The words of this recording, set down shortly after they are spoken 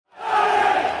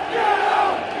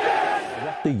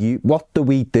what do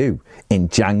we do in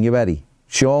January?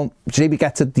 Sean, say we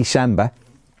get to December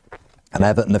and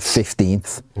Everton are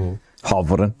 15th,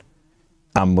 hovering,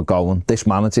 and we're going, this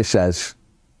manager says,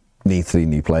 need 3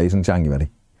 new players in January.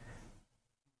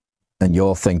 And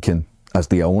you're thinking, as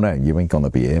the owner, you ain't going to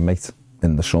be here, mate,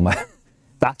 in the summer.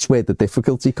 That's where the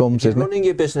difficulty comes, isn't it? Running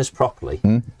your business properly,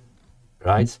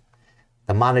 right?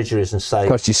 The manager isn't saying...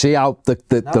 Because you see how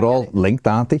they're all linked,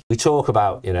 aren't they? We talk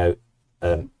about, you know,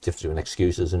 difference between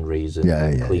excuses and reasons,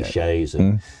 and cliches,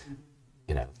 and,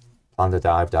 you know, plan the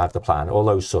dive the plan, all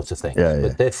those sorts of things.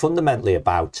 But they're fundamentally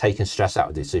about taking stress out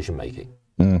of decision making.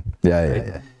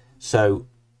 So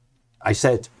I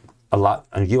said a lot,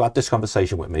 and you had this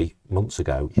conversation with me months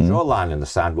ago. You draw a line in the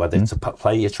sand, whether it's a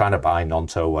player you're trying to buy,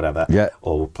 Nonto or whatever,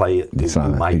 or a player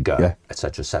who might go,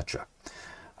 etc., etc.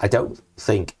 I don't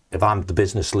think, if I'm the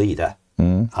business leader,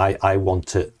 I want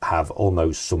to have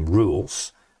almost some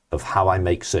rules of how I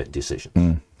make certain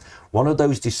decisions. One of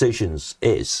those decisions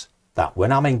is that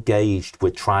when I'm engaged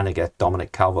with trying to get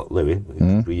Dominic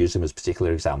Calvert-Lewin, we use him as a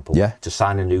particular example, to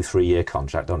sign a new 3-year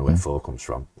contract. I don't know where 4 comes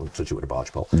from. We'll touch it with a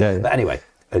barge pole. But anyway,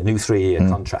 a new 3-year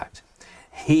contract.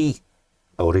 He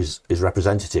or his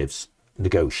representatives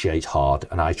negotiate hard,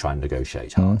 and I try and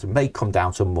negotiate hard. It may come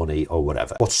down to money or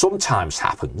whatever. What sometimes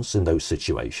happens in those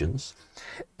situations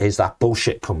is that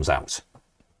bullshit comes out.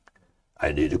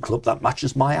 I need a club that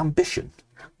matches my ambition.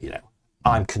 You know,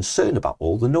 I'm concerned about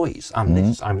all the noise. I'm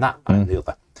this, I'm that, I'm the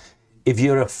other. If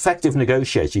you're an effective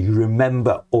negotiator, you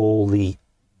remember all the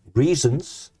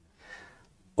reasons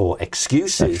or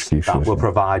excuses that were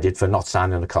provided for not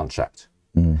signing a contract.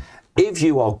 If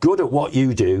you are good at what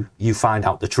you do, you find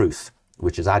out the truth,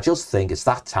 which is, I just think it's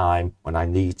that time when I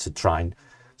need to try and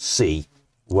see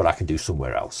what I can do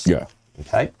somewhere else.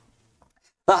 Okay.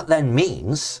 That then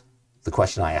means, the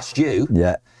question I asked you,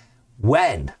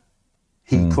 when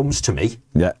he comes to me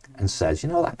and says, you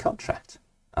know that contract?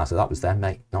 I said, that was then,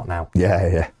 mate, not now.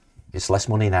 It's less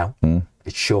money now.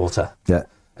 It's shorter,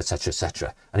 etc.,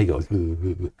 etc. And he goes,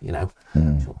 you know,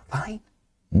 so, fine.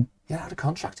 You had a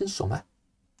contract in summer.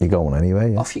 You're going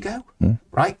anyway. Off you go.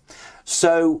 Right?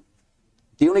 So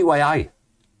the only way I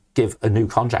give a new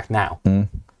contract now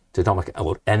to Dominic,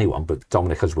 or anyone, but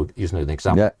Dominic, as we're using an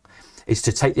example, is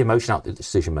to take the emotion out of the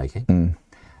decision making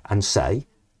and say,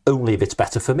 only if it's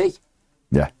better for me.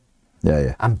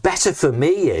 And better for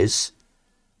me is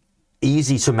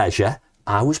easy to measure.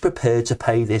 I was prepared to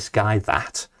pay this guy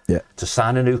that to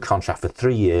sign a new contract for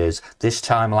 3 years. This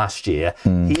time last year,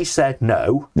 he said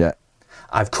no.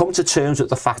 I've come to terms with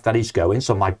the fact that he's going.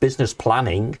 So my business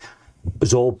planning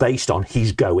is all based on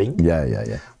he's going.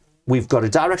 We've got a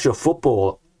director of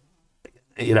football,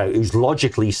 you know, who's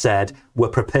logically said we're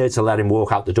prepared to let him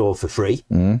walk out the door for free.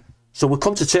 So we've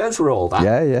come to terms with all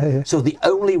that. So the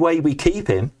only way we keep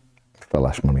him for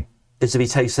less money is if he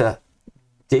takes a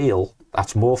deal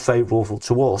that's more favourable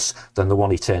to us than the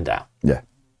one he turned down.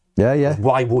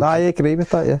 Why would I agree with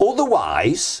that?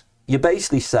 Otherwise, you're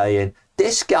basically saying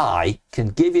this guy can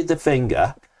give you the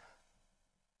finger,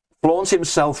 flaunt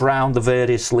himself around the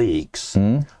various leagues,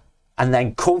 and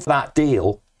then come for that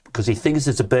deal because he thinks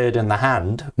it's a bird in the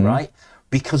hand, right?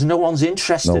 Because no one's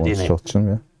interested in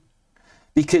him.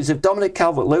 Because if Dominic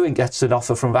Calvert-Lewin gets an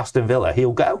offer from Aston Villa,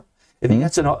 he'll go. If he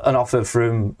gets an offer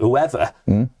from whoever,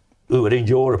 who are in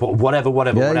Europe or whatever,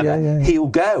 he'll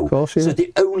go. So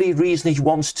the only reason he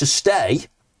wants to stay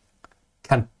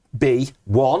can be,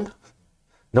 1,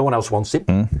 no one else wants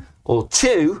him, or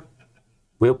 2,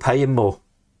 we'll pay him more.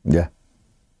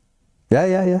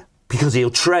 Because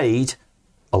he'll trade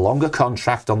a longer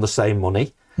contract on the same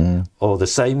money, or the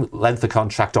same length of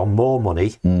contract on more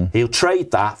money. He'll trade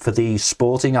that for the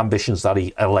sporting ambitions that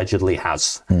he allegedly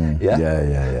has.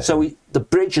 So the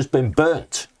bridge has been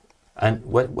burnt, and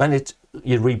when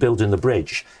you're rebuilding the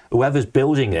bridge, whoever's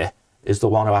building it is the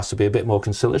one who has to be a bit more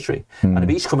conciliatory. And if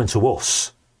he's coming to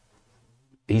us,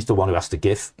 he's the one who has to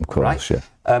give. Of course,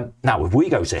 now, if we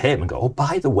go to him and go, oh,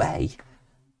 by the way,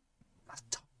 that's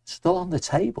still on the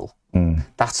table,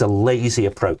 that's a lazy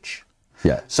approach.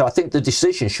 So I think the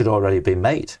decision should already be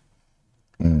made.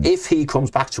 If he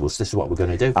comes back to us, this is what we're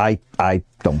going to do. I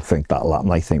don't think that'll happen.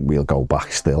 I think we'll go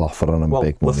back still offering him big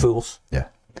money. We're fools.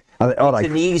 It's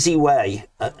an easy way.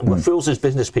 We're fools as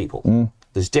business people.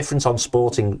 There's difference on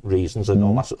sporting reasons and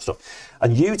all that sort of stuff.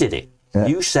 And you did it.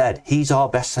 You said, he's our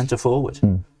best centre-forward.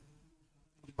 Well,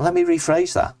 let me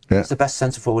rephrase that. He's the best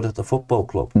centre-forward at the football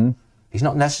club. He's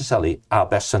not necessarily our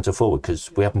best centre-forward because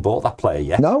we haven't bought that player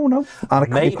yet. No.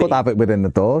 And we could have it within the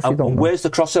doors. You don't know. Where's the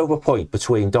crossover point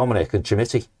between Dominic and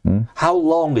Chimiti? How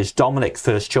long is Dominic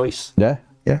first choice?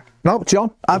 No,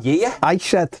 John, I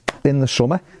said in the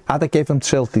summer. I'd have given him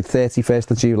till the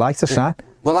 31st of July to sign.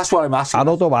 Well, that's what I'm asking. And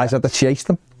otherwise, I'd have chased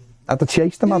him. I'd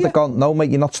have gone, no,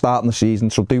 mate, you're not starting the season,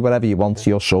 so do whatever you want to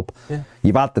your sub. Yeah.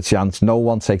 You've had the chance. No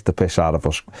one takes the piss out of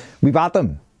us. We've had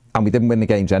them, and we didn't win the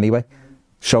games anyway.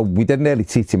 So we didn't really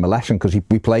teach him a lesson because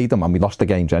we played him and we lost the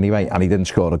games anyway, and he didn't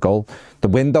score a goal. The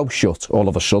window shut, all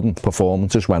of a sudden,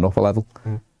 performances went up a level.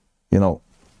 You know.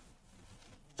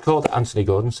 It's called Anthony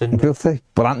Gordon syndrome.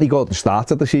 But Anthony Gordon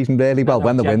started the season really well.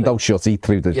 When the window shut, he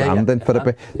threw the hand in for a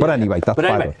bit. But anyway, that's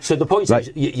fine. So the point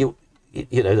is, you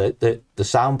know, the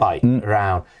soundbite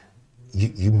around,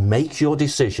 you make your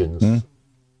decisions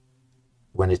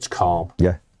when it's calm.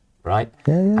 Yeah. Right?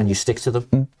 And you stick to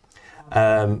them.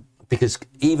 Because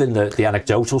even the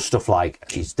anecdotal stuff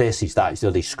like he's this, he's that,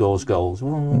 he scores goals.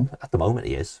 Well, at the moment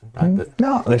he is. Right? But,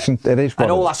 no, listen, it is.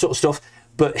 And all that sort of stuff.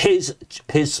 But his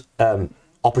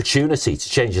opportunity to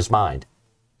change his mind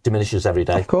diminishes every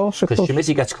day. Of course, because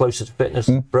Schmitty gets closer to fitness,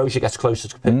 Brozier gets closer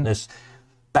to fitness,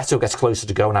 Beto gets closer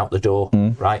to going out the door,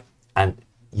 right? And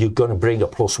you're going to bring a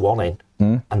 +1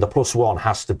 in, and the +1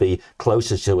 has to be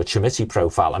closer to a Schmitty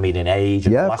profile. I mean, in age,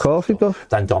 and of course he does.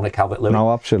 Than Dominic Calvert-Lewin.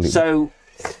 No, absolutely. So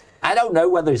I don't know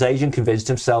whether his agent convinced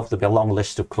himself there'd be a long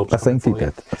list of clubs. I think he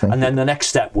did. And then the next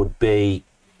step would be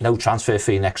no transfer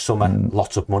fee next summer,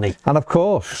 lots of money. And of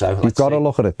course, you've got to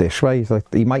look at it this way.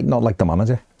 Like, he might not like the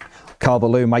manager.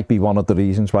 Calvert-Lewin might be one of the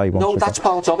reasons why he wants to that's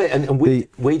part of it. And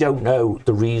we don't know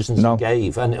the reasons he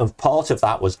gave. And part of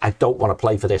that was, I don't want to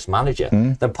play for this manager.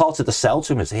 Then part of the sell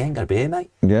to him is, he ain't going to be here,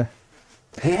 mate. Yeah.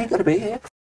 He ain't going to be here.